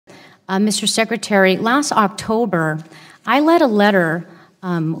Mr. Secretary, last October, I led a letter,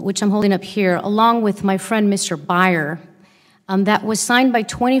 which I'm holding up here, along with my friend Mr. Beyer, that was signed by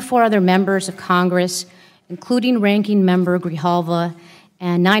 24 other members of Congress, including Ranking Member Grijalva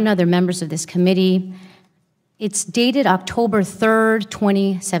and 9 other members of this committee. It's dated October 3rd,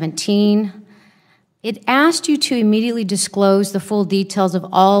 2017. It asked you to immediately disclose the full details of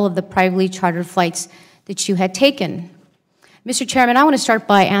all of the privately chartered flights that you had taken. Mr. Chairman, I want to start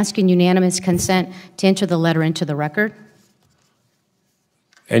by asking unanimous consent to enter the letter into the record.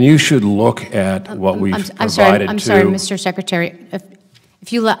 And you should look at what we've provided I'm sorry, Mr. Secretary.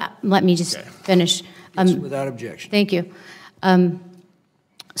 If you let me just finish. Yes, without objection. Thank you.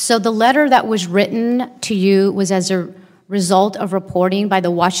 So the letter that was written to you was as a result of reporting by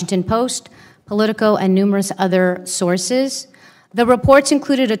the Washington Post, Politico, and numerous other sources. The reports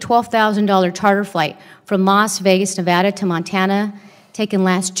included a $12,000 charter flight from Las Vegas, Nevada to Montana, taken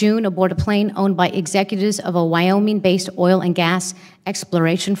last June aboard a plane owned by executives of a Wyoming-based oil and gas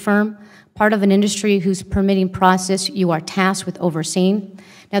exploration firm, part of an industry whose permitting process you are tasked with overseeing.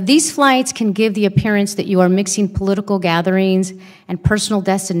 Now, these flights can give the appearance that you are mixing political gatherings and personal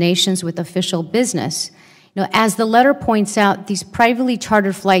destinations with official business. Now, as the letter points out, these privately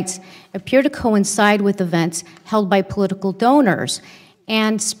chartered flights appear to coincide with events held by political donors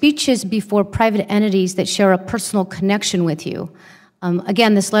and speeches before private entities that share a personal connection with you.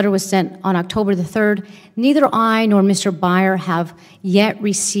 Again, this letter was sent on October the 3rd. Neither I nor Mr. Beyer have yet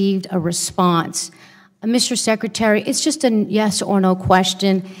received a response. Mr. Secretary, it's just a yes or no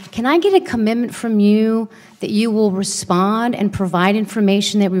question. Can I get a commitment from you that you will respond and provide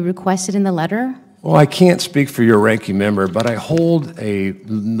information that we requested in the letter? Well, I can't speak for your ranking member, but I hold a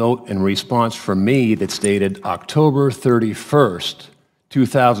note in response from me that's dated October 31st,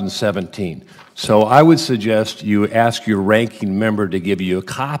 2017. So I would suggest you ask your ranking member to give you a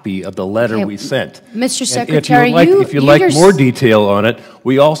copy of the letter we sent. Mr. Secretary, if you'd like more detail on it,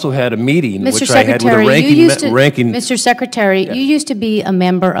 we also had a meeting which I had with a ranking. Mr. Secretary, you used to be a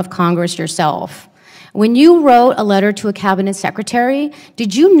member of Congress yourself. When you wrote a letter to a cabinet secretary,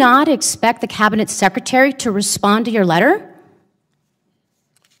 did you not expect the cabinet secretary to respond to your letter?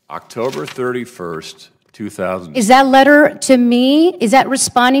 October 31st, 2000. Is that letter to me? Is that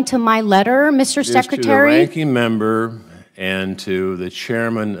responding to my letter, Mr. Secretary? To the ranking member and to the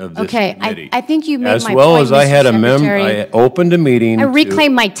chairman of this committee. I think you made my point, As well as I had Mr. a member, Secretary. I opened a meeting. I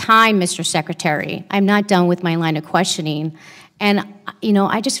reclaim my time, Mr. Secretary. I'm not done with my line of questioning. And, you know,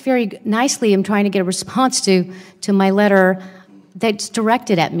 I just very nicely am trying to get a response to my letter that's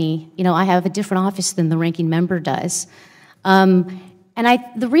directed at me. You know, I have a different office than the ranking member does. The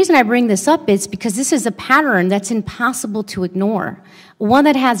reason I bring this up is because this is a pattern that's impossible to ignore. One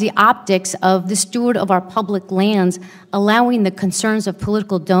that has the optics of the steward of our public lands allowing the concerns of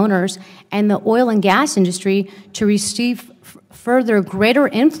political donors and the oil and gas industry to receive further greater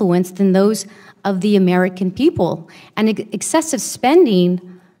influence than those of the American people. And excessive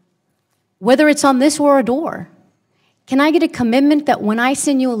spending, whether it's on this or a door. Can I get a commitment that when I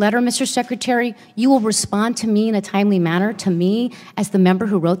send you a letter, Mr. Secretary, you will respond to me in a timely manner, to me as the member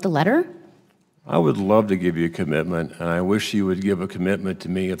who wrote the letter? I would love to give you a commitment, and I wish you would give a commitment to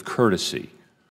me of courtesy.